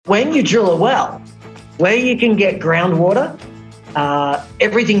When you drill a well, where you can get groundwater,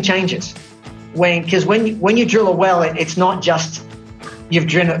 everything changes. Because when you drill a well, it's not just you've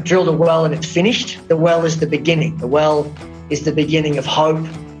drilled a well and it's finished. The well is the beginning. The well is the beginning of hope.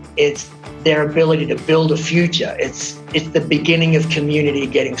 It's their ability to build a future. It's the beginning of community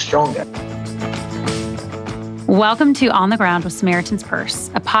getting stronger. Welcome to On the Ground with Samaritan's Purse,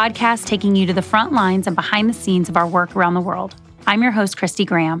 a podcast taking you to the front lines and behind the scenes of our work around the world. I'm your host, Christy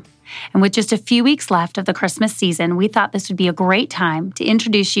Graham, and with just a few weeks left of the Christmas season, we thought this would be a great time to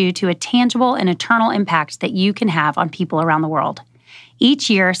introduce you to a tangible and eternal impact that you can have on people around the world. Each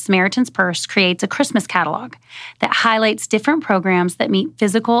year, Samaritan's Purse creates a Christmas catalog that highlights different programs that meet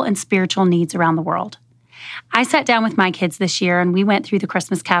physical and spiritual needs around the world. I sat down with my kids this year and we went through the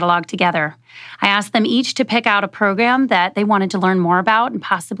Christmas catalog together. I asked them each to pick out a program that they wanted to learn more about and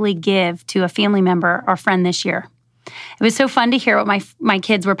possibly give to a family member or friend this year. It was so fun to hear what my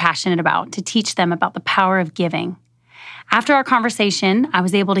kids were passionate about, to teach them about the power of giving. After our conversation, I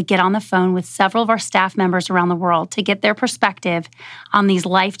was able to get on the phone with several of our staff members around the world to get their perspective on these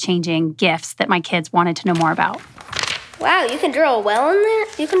life-changing gifts that my kids wanted to know more about. Wow, you can drill a well in there?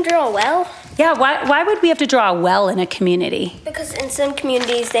 You can drill a well? Yeah, why would we have to draw a well in a community? Because in some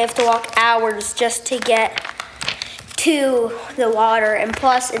communities, they have to walk hours just to get to the water, and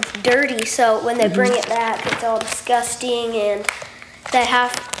plus it's dirty, so when they bring it back, it's all disgusting, and they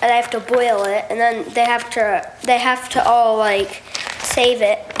have to boil it, and then they have to all like save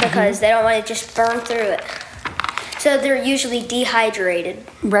it because they don't want to just burn through it. So they're usually dehydrated.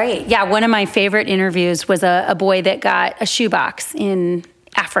 Right. Yeah, one of my favorite interviews was a boy that got a shoebox in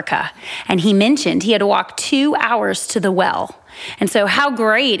Africa, and he mentioned he had to walk 2 hours to the well. And so how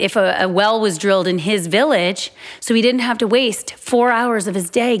great if a well was drilled in his village so he didn't have to waste 4 hours of his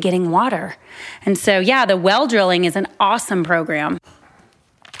day getting water. And so, yeah, the well drilling is an awesome program.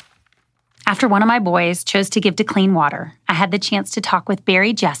 After one of my boys chose to give to clean water, I had the chance to talk with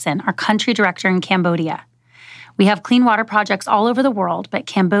Barry Jessen, our country director in Cambodia. We have clean water projects all over the world, but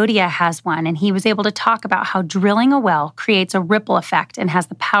Cambodia has one, and he was able to talk about how drilling a well creates a ripple effect and has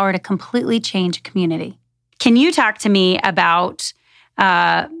the power to completely change a community. Can you talk to me about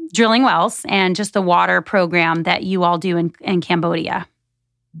drilling wells and just the water program that you all do in Cambodia?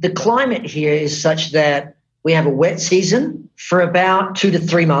 The climate here is such that we have a wet season for about 2 to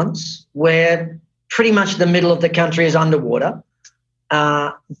 3 months, where pretty much the middle of the country is underwater.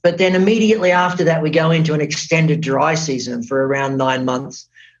 But then immediately after that, we go into an extended dry season for around 9 months,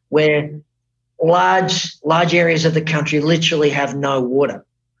 where large areas of the country literally have no water.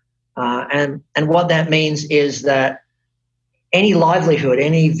 And what that means is that any livelihood,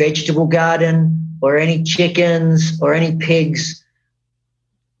 any vegetable garden or any chickens or any pigs,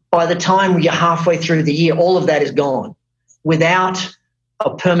 by the time you're halfway through the year, all of that is gone. Without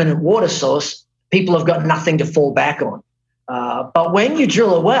a permanent water source, people have got nothing to fall back on. But when you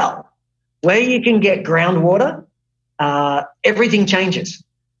drill a well, where you can get groundwater, everything changes.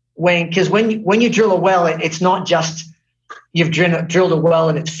 Because when you drill a well, it's not just you've drilled a well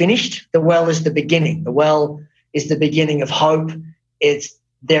and it's finished. The well is the beginning. The well is the beginning of hope. It's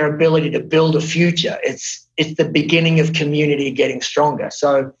their ability to build a future. It's the beginning of community getting stronger.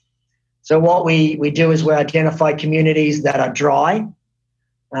 So what we do is we identify communities that are dry,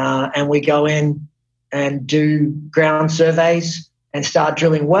 and we go in and do ground surveys and start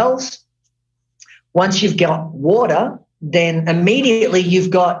drilling wells. Once you've got water, then immediately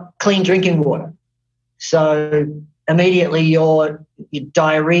you've got clean drinking water. So immediately your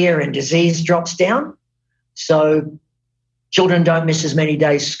diarrhea and disease drops down. So children don't miss as many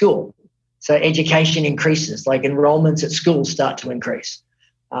days school. So education increases, like enrollments at schools start to increase.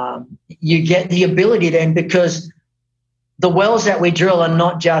 You get the ability then, because the wells that we drill are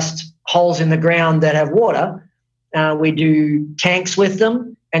not just holes in the ground that have water. We do tanks with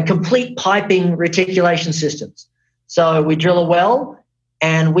them and complete piping reticulation systems. So we drill a well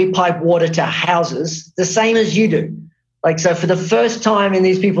and we pipe water to houses the same as you do. Like, so for the first time in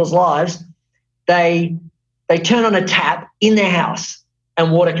these people's lives, they turn on a tap in their house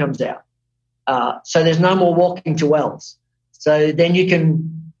and water comes out. So there's no more walking to wells. So then you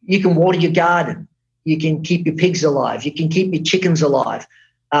can water your garden. You can keep your pigs alive. You can keep your chickens alive.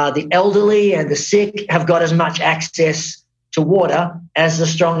 The elderly and the sick have got as much access to water as the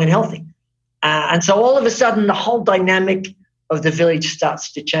strong and healthy. And so all of a sudden, the whole dynamic of the village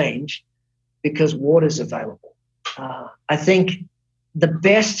starts to change because water is available. I think the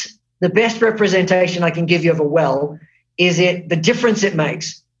best representation I can give you of a well is the difference it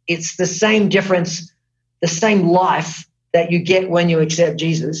makes. It's the same difference, the same life that you get when you accept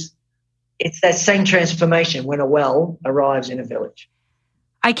Jesus. It's that same transformation when a well arrives in a village.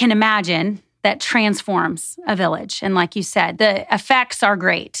 I can imagine that transforms a village. And like you said, the effects are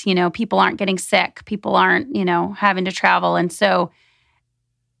great. People aren't getting sick. People aren't, having to travel. And so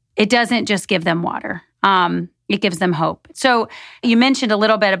it doesn't just give them water. It gives them hope. So you mentioned a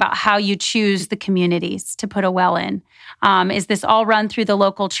little bit about how you choose the communities to put a well in. Is this all run through the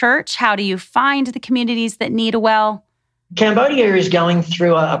local church? How do you find the communities that need a well? Cambodia is going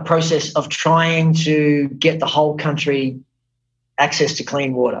through a process of trying to get the whole country access to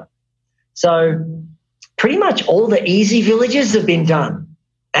clean water. So pretty much all the easy villages have been done.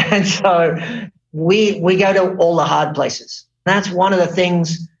 And so we go to all the hard places. That's one of the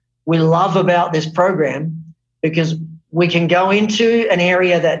things we love about this program, because we can go into an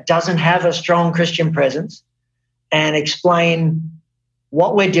area that doesn't have a strong Christian presence and explain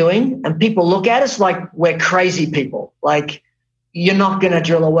what we're doing, and people look at us like we're crazy people. Like, you're not going to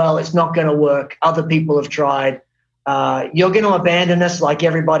drill a well. It's not going to work. Other people have tried. You're going to abandon us like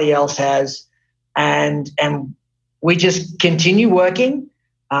everybody else has. And we just continue working.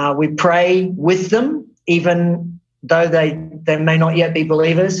 We pray with them, even though they may not yet be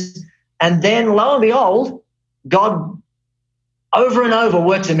believers. And then lo and behold, God over and over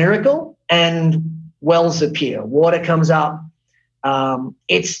works a miracle and wells appear. Water comes up.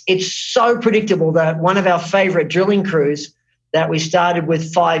 It's so predictable that one of our favorite drilling crews that we started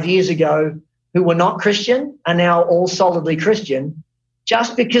with 5 years ago, who were not Christian, are now all solidly Christian,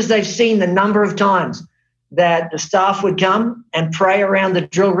 just because they've seen the number of times that the staff would come and pray around the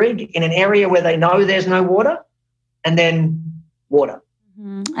drill rig in an area where they know there's no water, and then water.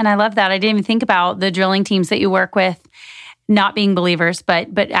 And I love that. I didn't even think about the drilling teams that you work with not being believers, but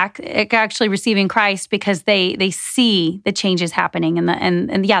actually receiving Christ, because they see the changes happening and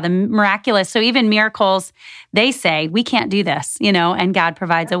the miraculous. So even miracles, they say, we can't do this, and God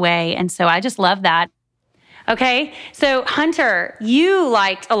provides a way. And so I just love that. Okay. So Hunter, you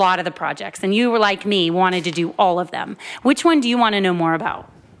liked a lot of the projects, and you were like me, wanted to do all of them. Which one do you want to know more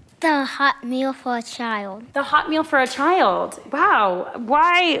about? The hot meal for a child. The hot meal for a child. Wow.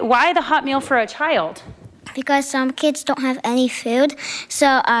 Why the hot meal for a child? Because some kids don't have any food, so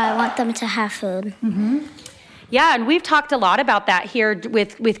I want them to have food. Mm-hmm. Yeah, and we've talked a lot about that here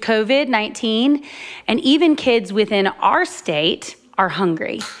with COVID-19, and even kids within our state are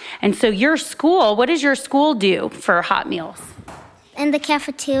hungry. And so your school, what does your school do for hot meals? In the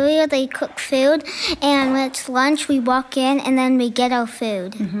cafeteria, they cook food, and when it's lunch, we walk in, and then we get our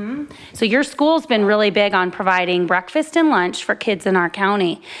food. Mm-hmm. So your school's been really big on providing breakfast and lunch for kids in our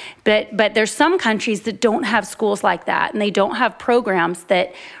county. But there's some countries that don't have schools like that, and they don't have programs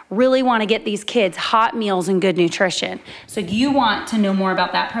that really want to get these kids hot meals and good nutrition. So you want to know more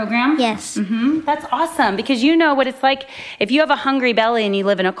about that program? Yes. Mm-hmm. That's awesome, because you know what it's like if you have a hungry belly and you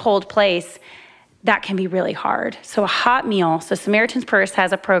live in a cold place. That can be really hard. So a hot meal. So Samaritan's Purse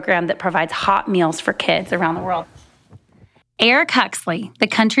has a program that provides hot meals for kids around the world. Eric Huxley, the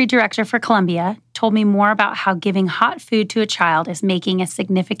country director for Colombia, told me more about how giving hot food to a child is making a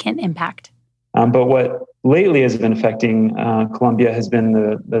significant impact. But what lately has been affecting Colombia has been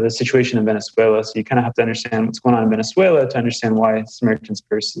the situation in Venezuela. So you kind of have to understand what's going on in Venezuela to understand why Samaritan's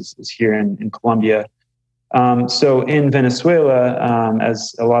Purse is here in Colombia. So in Venezuela,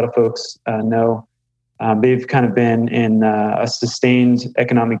 as a lot of folks know, they've kind of been in a sustained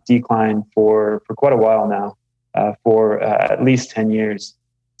economic decline for quite a while now, for at least 10 years.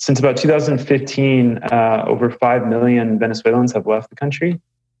 Since about 2015, over 5 million Venezuelans have left the country.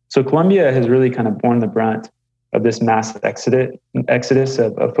 So Colombia has really kind of borne the brunt of this mass exodus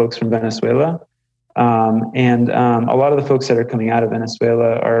of folks from Venezuela. And a lot of the folks that are coming out of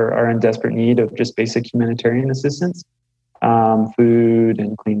Venezuela are in desperate need of just basic humanitarian assistance. Food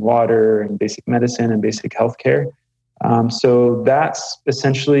and clean water and basic medicine and basic healthcare. So that's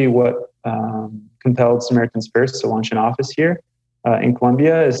essentially what compelled Samaritan's Purse to launch an office here in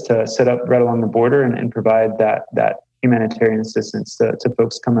Colombia, is to set up right along the border and provide that humanitarian assistance to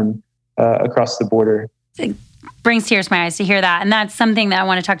folks coming across the border. It brings tears to my eyes to hear that. And that's something that I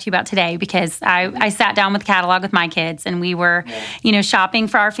want to talk to you about today, because I sat down with the catalog with my kids, and we were, shopping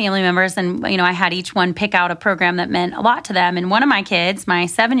for our family members. And, I had each one pick out a program that meant a lot to them. And one of my kids, my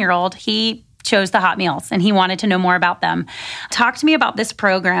 7-year-old, he chose the hot meals, and he wanted to know more about them. Talk to me about this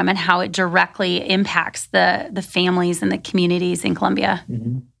program and how it directly impacts the families and the communities in Colombia.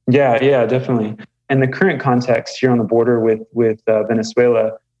 Mm-hmm. Yeah, definitely. In the current context here on the border with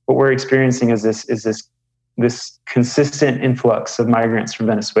Venezuela, what we're experiencing is this consistent influx of migrants from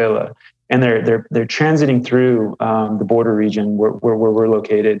Venezuela, and they're transiting through the border region where we're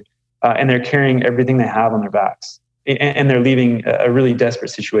located, and they're carrying everything they have on their backs, and they're leaving a really desperate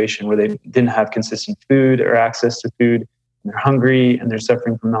situation where they didn't have consistent food or access to food, they're hungry, and they're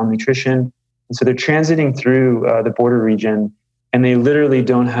suffering from malnutrition. And so they're transiting through the border region, and they literally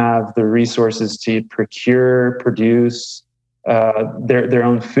don't have the resources to produce their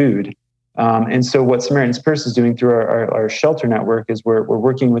own food. And so what Samaritan's Purse is doing through our shelter network is we're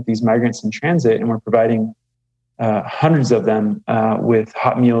working with these migrants in transit, and we're providing hundreds of them with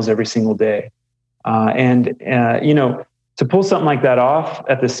hot meals every single day. To pull something like that off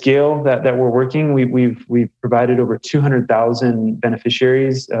at the scale that we're working, we've provided over 200,000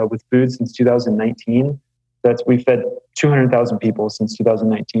 beneficiaries with food since 2019. We've fed 200,000 people since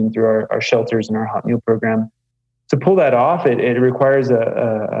 2019 through our shelters and our hot meal program. To pull that off, it requires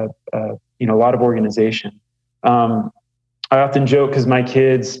a lot of organization. I often joke because my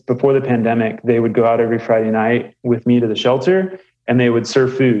kids, before the pandemic, they would go out every Friday night with me to the shelter, and they would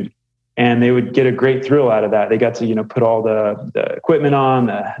serve food. And they would get a great thrill out of that. They got to, put all the equipment on,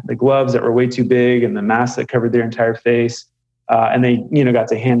 the gloves that were way too big, and the masks that covered their entire face. And they, got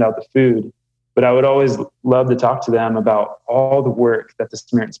to hand out the food. But I would always love to talk to them about all the work that the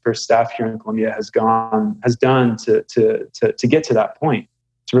Samaritan's Purse staff here in Columbia has done to get to that point,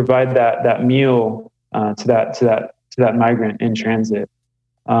 to provide that meal to that migrant in transit.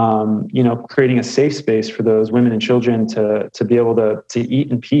 Creating a safe space for those women and children to be able to eat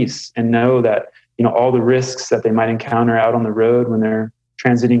in peace and know that, all the risks that they might encounter out on the road when they're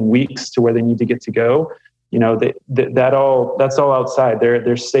transiting weeks to where they need to get to go, that's all outside.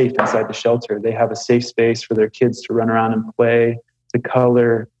 They're safe inside the shelter. They have a safe space for their kids to run around and play, to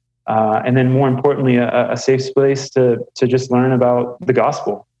color, and then more importantly, a safe space to just learn about the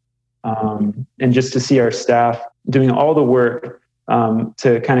gospel, and just to see our staff doing all the work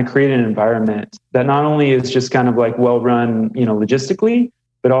to kind of create an environment that not only is just kind of like well-run, logistically,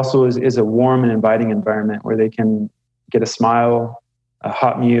 but also is a warm and inviting environment where they can get a smile, a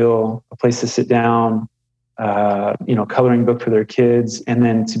hot meal, a place to sit down, coloring book for their kids, and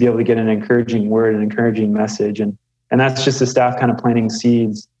then to be able to get an encouraging word, an encouraging message. And that's just the staff kind of planting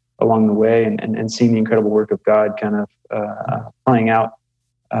seeds along the way and seeing the incredible work of God kind of playing out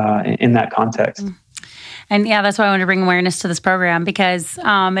in that context. And yeah, that's why I want to bring awareness to this program, because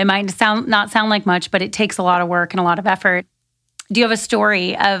it might not sound like much, but it takes a lot of work and a lot of effort. Do you have a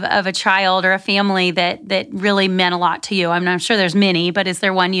story of a child or a family that really meant a lot to you? I'm not sure there's many, but is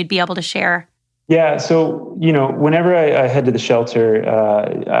there one you'd be able to share? Yeah. So, whenever I head to the shelter,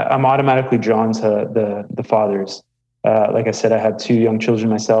 I'm automatically drawn to the fathers. Like I said, I have 2 young children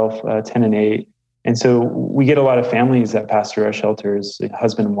myself, 10 and 8. And so we get a lot of families that pass through our shelters,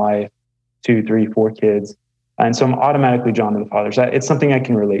 husband and wife, 2, 3, 4 kids. And so I'm automatically drawn to the fathers. It's something I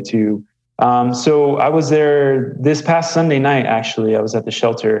can relate to. So I was there this past Sunday night, actually. I was at the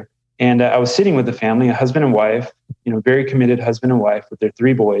shelter, and I was sitting with the family, a husband and wife, very committed husband and wife with their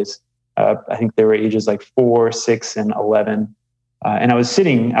 3 boys. I think they were ages like 4, 6, and 11. And I was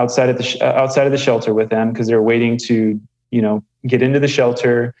sitting outside of the shelter with them because they were waiting to, get into the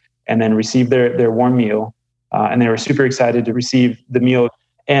shelter and then receive their warm meal. And they were super excited to receive the meal.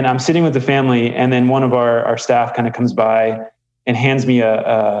 And I'm sitting with the family, and then one of our staff kind of comes by and hands me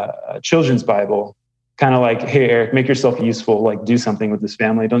a children's Bible, kind of like, hey, Eric, make yourself useful, like do something with this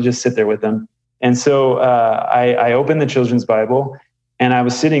family. Don't just sit there with them. And so I opened the children's Bible, and I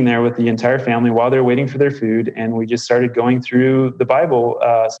was sitting there with the entire family while they're waiting for their food. And we just started going through the Bible.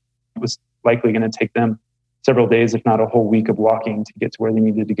 It was likely going to take them several days, if not a whole week of walking to get to where they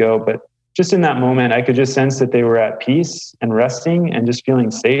needed to go. But just in that moment, I could just sense that they were at peace and resting and just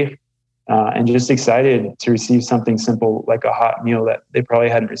feeling safe and just excited to receive something simple like a hot meal that they probably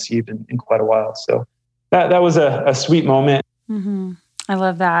hadn't received in quite a while. So that was a sweet moment. Mm-hmm. I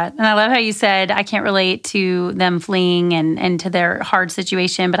love that. And I love how you said, I can't relate to them fleeing and to their hard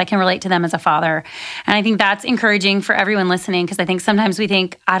situation, but I can relate to them as a father. And I think that's encouraging for everyone listening, because I think sometimes we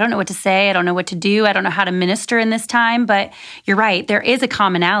think, I don't know what to say. I don't know what to do. I don't know how to minister in this time. But you're right. There is a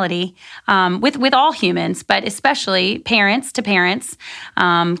commonality with all humans, but especially parents to parents,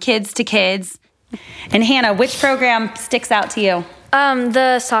 kids to kids. And Hannah, which program sticks out to you?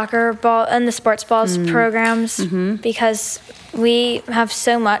 The soccer ball and the sports balls programs, because we have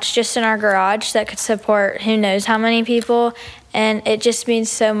so much just in our garage that could support who knows how many people, and it just means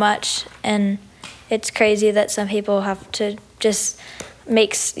so much. And it's crazy that some people have to just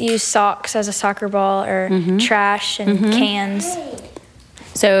use socks as a soccer ball or trash and cans.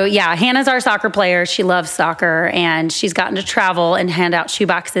 So yeah, Hannah's our soccer player. She loves soccer, and she's gotten to travel and hand out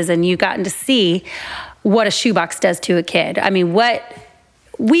shoeboxes, and you've gotten to see what a shoebox does to a kid. I mean,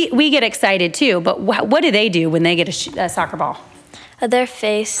 we get excited too, but what do they do when they get a soccer ball? Their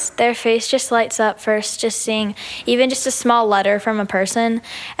face just lights up first, just seeing even just a small letter from a person.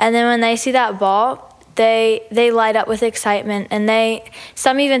 And then when they see that ball, they light up with excitement, and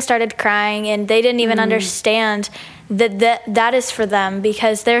some even started crying, and they didn't even understand that is for them,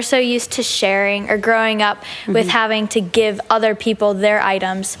 because they're so used to sharing or growing up with having to give other people their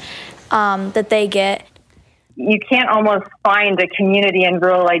items that they get. You can't almost find a community in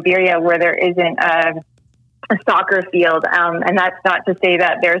rural Liberia where there isn't a soccer field, and that's not to say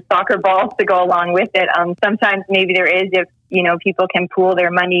that there's soccer balls to go along with it. Sometimes maybe there is, if people can pool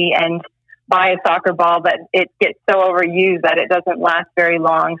their money and buy a soccer ball, but it gets so overused that it doesn't last very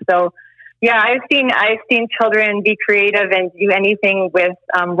long. So yeah, I've seen children be creative and do anything with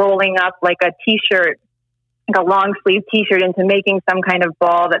rolling up like a t-shirt, like a long sleeve t-shirt, into making some kind of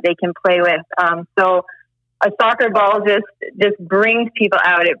ball that they can play with. So a soccer ball just brings people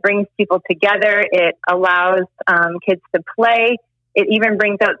out. It brings people together. It allows kids to play. It even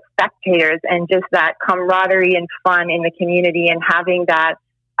brings out spectators, and just that camaraderie and fun in the community, and having that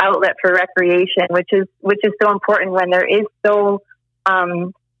outlet for recreation, which is so important when there is so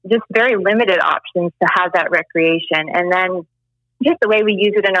just very limited options to have that recreation. And then just the way we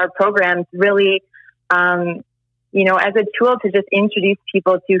use it in our programs, really, as a tool to just introduce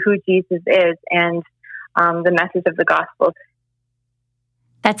people to who Jesus is and the message of the gospel.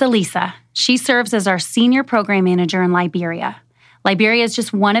 That's Elisa. She serves as our senior program manager in Liberia. Liberia is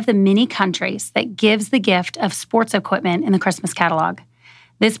just one of the many countries that gives the gift of sports equipment in the Christmas catalog.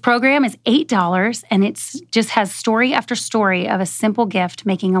 This program is $8, and it just has story after story of a simple gift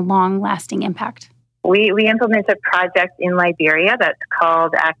making a long-lasting impact. We implement a project in Liberia that's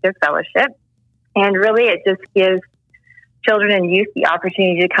called Active Fellowship, and really it just gives children and youth the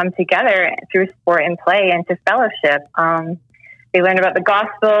opportunity to come together through sport and play and to fellowship. They learn about the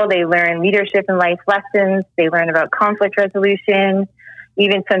gospel, they learn leadership and life lessons, they learn about conflict resolution,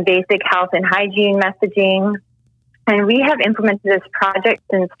 even some basic health and hygiene messaging. And we have implemented this project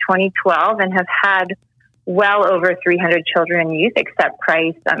since 2012 and have had well over 300 children and youth accept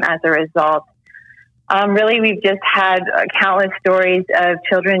Christ as a result. Really, we've just had countless stories of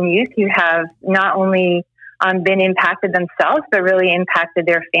children and youth who have not only been impacted themselves, but really impacted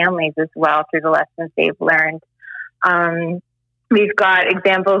their families as well through the lessons they've learned. We've got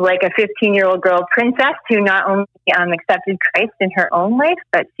examples like a 15-year-old girl, Princess, who not only accepted Christ in her own life,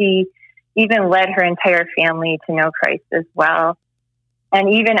 but she even led her entire family to know Christ as well. And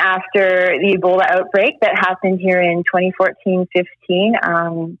even after the Ebola outbreak that happened here in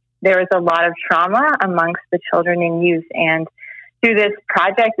 2014-15, there was a lot of trauma amongst the children and youth. And through this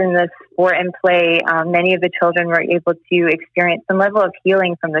project and this sport and play, many of the children were able to experience some level of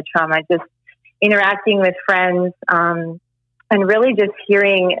healing from the trauma, just interacting with friends, and really just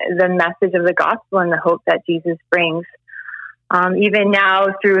hearing the message of the gospel and the hope that Jesus brings. Even now,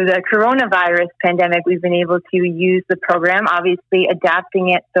 through the coronavirus pandemic, we've been able to use the program, obviously adapting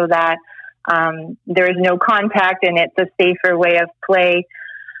it so that there is no contact and it's a safer way of play,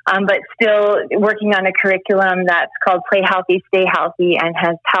 but still working on a curriculum that's called Play Healthy, Stay Healthy, and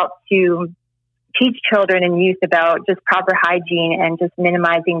has helped to teach children and youth about just proper hygiene and just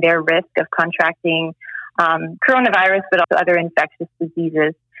minimizing their risk of contracting coronavirus, but also other infectious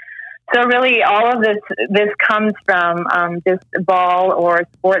diseases. So really, all of this comes from just ball or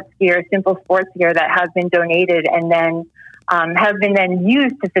sports gear, simple sports gear that have been donated and then have been then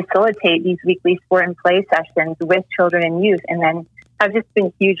used to facilitate these weekly sport and play sessions with children and youth, and then have just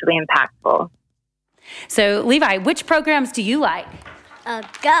been hugely impactful. So, Levi, which programs do you like? A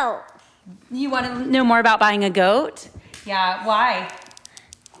goat. You want to know more about buying a goat? Yeah, why?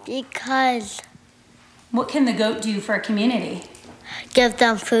 Because what can the goat do for a community? Give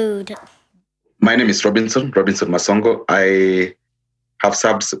them food. My name is Robinson Masongo. I have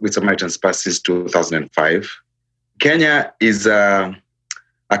served with Samaritan's Purse since 2005. Kenya is a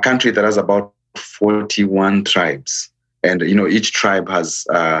country that has about 41 tribes. And, each tribe has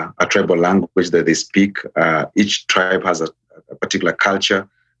a tribal language that they speak. Each tribe has a particular culture,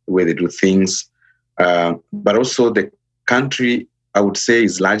 the way they do things. But also the country, I would say,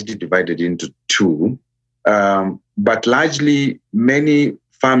 is largely divided into two. But largely, many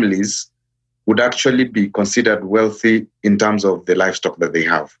families would actually be considered wealthy in terms of the livestock that they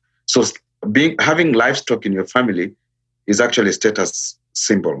have. So having livestock in your family is actually a status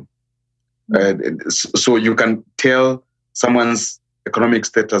symbol. So you can tell someone's economic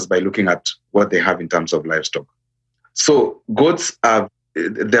status by looking at what they have in terms of livestock. So goats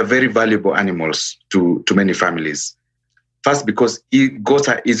they're very valuable animals to many families. First, because goats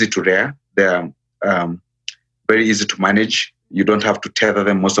are easy to rear. They're very easy to manage. You don't have to tether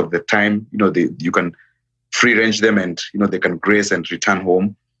them most of the time. You can free range them, and they can graze and return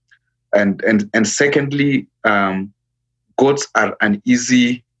home. And secondly, goats are an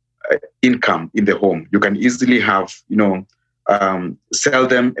easy income in the home. You can easily have, sell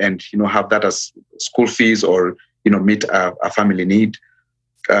them and, have that as school fees or, meet a family need.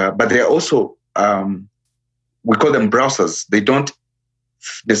 But they are also, we call them browsers. They don't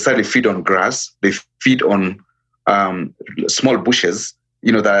necessarily feed on grass. They feed on small bushes,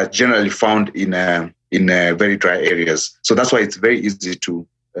 that are generally found in very dry areas. So that's why it's very easy to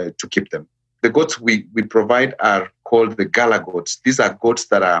keep them. The goats we provide are called the Gala goats. These are goats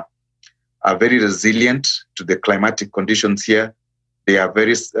that are very resilient to the climatic conditions here. They are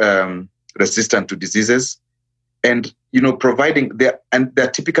very resistant to diseases, and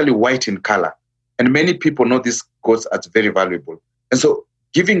they're typically white in color. And many people know these goats as very valuable. And so,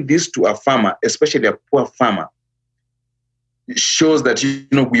 giving this to a farmer, especially a poor farmer, shows that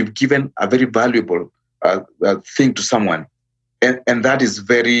we've given a very valuable thing to someone, and that is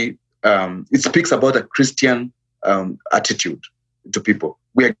very. It speaks about a Christian attitude to people.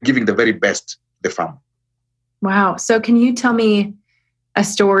 We are giving the very best to the farmer. Wow. So can you tell me a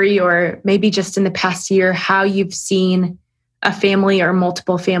story, or maybe just in the past year, how you've seen a family or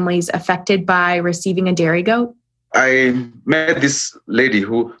multiple families affected by receiving a dairy goat? I met this lady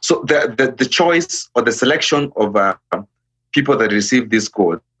so the choice or the selection of people that receive these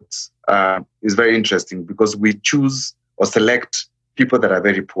goats is very interesting, because we choose or select people that are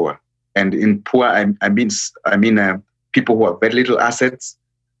very poor. And in poor, I mean people who have very little assets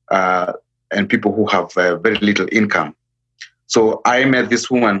and people who have very little income. So I met this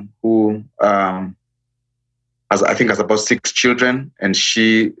woman who has about 6 children, and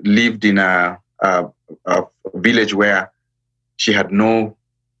she lived in a village where she had no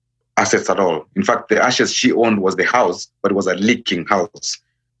assets at all. In fact, the assets she owned was the house, but it was a leaking house.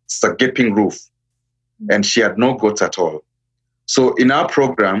 It's a gaping roof, and she had no goats at all. So in our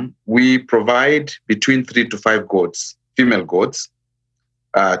program, we provide between 3 to 5 goats, female goats,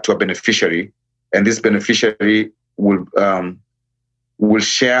 to a beneficiary, and this beneficiary will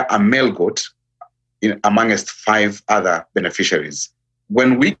share a male goat amongst 5 other beneficiaries.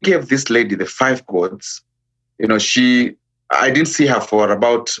 When we gave this lady the 5 goats, I didn't see her for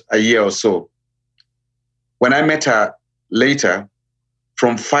about a year or so. When I met her later,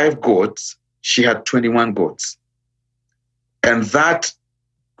 from 5 goats, she had 21 goats. And that,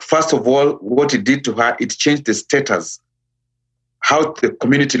 first of all, what it did to her, it changed the status. How the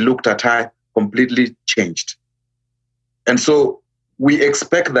community looked at her completely changed. And so we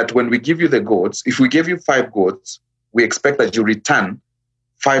expect that when we give you the goats, if we give you 5 goats, we expect that you return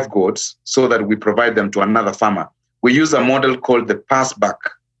 5 goats so that we provide them to another farmer. We use a model called the pass back.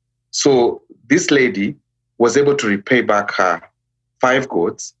 So this lady was able to repay back her 5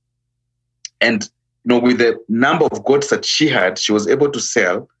 goats, and with the number of goats that she had, she was able to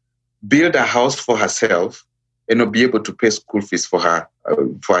sell, build a house for herself, and be able to pay school fees for her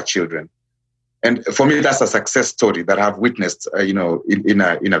children. And for me, that's a success story that I've witnessed, in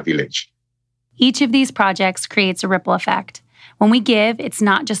a village. Each of these projects creates a ripple effect. When we give, it's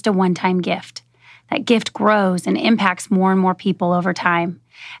not just a one-time gift. That gift grows and impacts more and more people over time.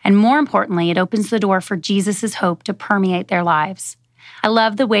 And more importantly, it opens the door for Jesus' hope to permeate their lives. I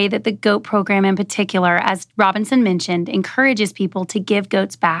love the way that the GOAT program in particular, as Robinson mentioned, encourages people to give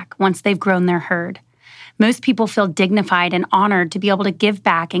goats back once they've grown their herd. Most people feel dignified and honored to be able to give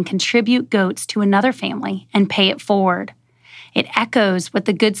back and contribute goats to another family and pay it forward. It echoes what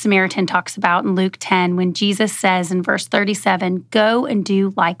the Good Samaritan talks about in Luke 10 when Jesus says in verse 37, "Go and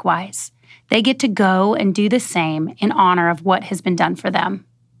do likewise." They get to go and do the same in honor of what has been done for them.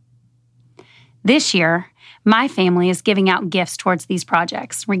 This year, my family is giving out gifts towards these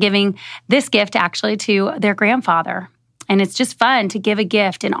projects. We're giving this gift actually to their grandfather. And it's just fun to give a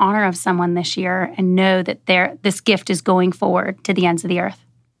gift in honor of someone this year and know that this gift is going forward to the ends of the earth.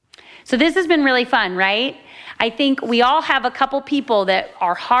 So this has been really fun, right? I think we all have a couple people that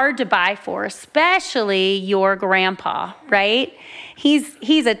are hard to buy for, especially your grandpa, right?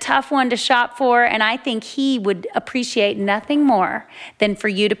 He's a tough one to shop for, and I think he would appreciate nothing more than for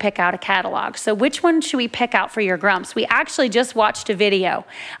you to pick out a catalog. So which one should we pick out for your Grumps? We actually just watched a video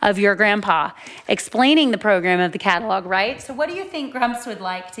of your grandpa explaining the program of the catalog, right? So what do you think Grumps would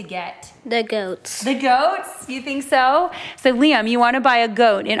like to get? The goats. The goats? You think so? So Liam, you want to buy a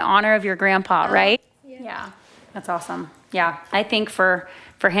goat in honor of your grandpa, right? Yeah. That's awesome. Yeah, I think for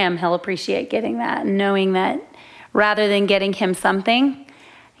him, he'll appreciate getting that and knowing that rather than getting him something,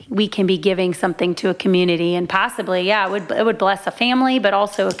 we can be giving something to a community, and possibly, it would bless a family, but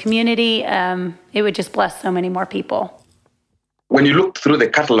also a community. It would just bless so many more people. When you look through the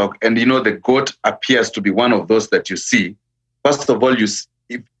catalog and the goat appears to be one of those that you see, first of all,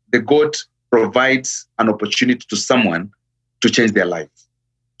 if the goat provides an opportunity to someone to change their life,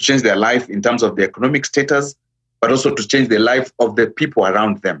 change their life in terms of their economic status, but also to change the life of the people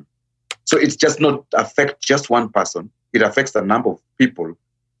around them. So it's just not affect just one person. It affects a number of people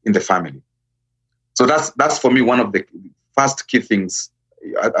in the family. So that's for me one of the first key things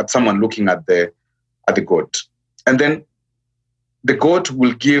at someone looking at the goat. And then the goat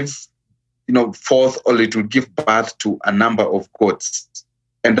will give, forth, or it will give birth to a number of goats.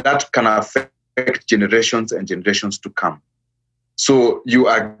 And that can affect generations and generations to come. So you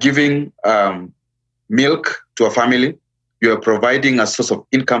are giving milk to a family. You are providing a source of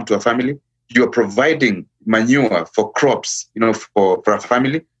income to a family. You are providing manure for crops, for a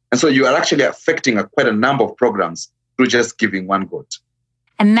family. And so you are actually affecting quite a number of programs through just giving one goat.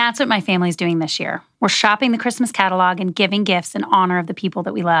 And that's what my family's doing this year. We're shopping the Christmas catalog and giving gifts in honor of the people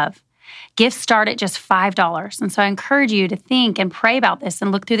that we love. Gifts start at just $5. And so I encourage you to think and pray about this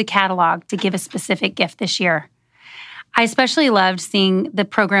and look through the catalog to give a specific gift this year. I especially loved seeing the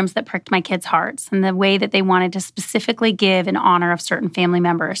programs that pricked my kids' hearts and the way that they wanted to specifically give in honor of certain family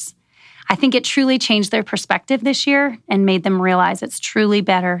members. I think it truly changed their perspective this year and made them realize it's truly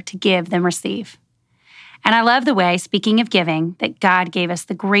better to give than receive. And I love the way, speaking of giving, that God gave us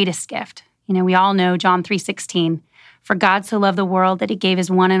the greatest gift. We all know John 3:16, "For God so loved the world that he gave his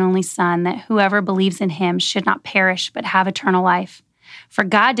one and only Son, that whoever believes in him should not perish but have eternal life. For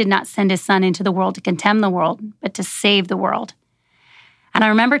God did not send his Son into the world to condemn the world, but to save the world." And I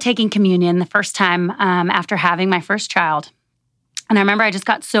remember taking communion the first time after having my first child. And I remember I just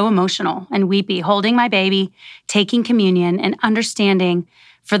got so emotional and weepy, holding my baby, taking communion, and understanding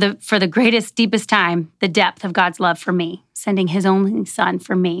for the greatest, deepest time, the depth of God's love for me, sending his only Son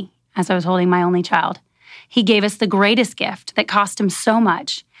for me as I was holding my only child. He gave us the greatest gift that cost him so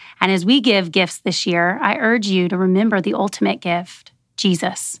much. And as we give gifts this year, I urge you to remember the ultimate gift,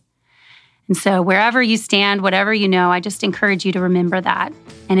 Jesus. And so wherever you stand, whatever you know, I just encourage you to remember that.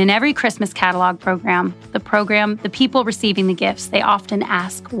 And in every Christmas catalog program, the people receiving the gifts, they often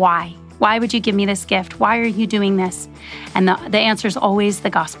ask, why? Why would you give me this gift? Why are you doing this? And the answer is always the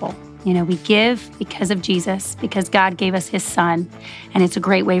gospel. We give because of Jesus, because God gave us his Son, and it's a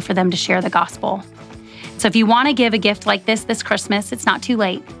great way for them to share the gospel. So if you want to give a gift like this Christmas, it's not too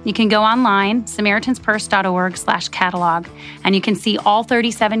late. You can go online, SamaritansPurse.org/catalog, and you can see all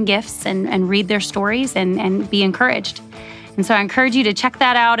 37 gifts and read their stories and be encouraged. And so I encourage you to check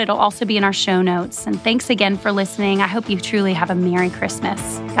that out. It'll also be in our show notes. And thanks again for listening. I hope you truly have a Merry Christmas.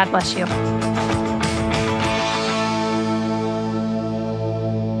 God bless you.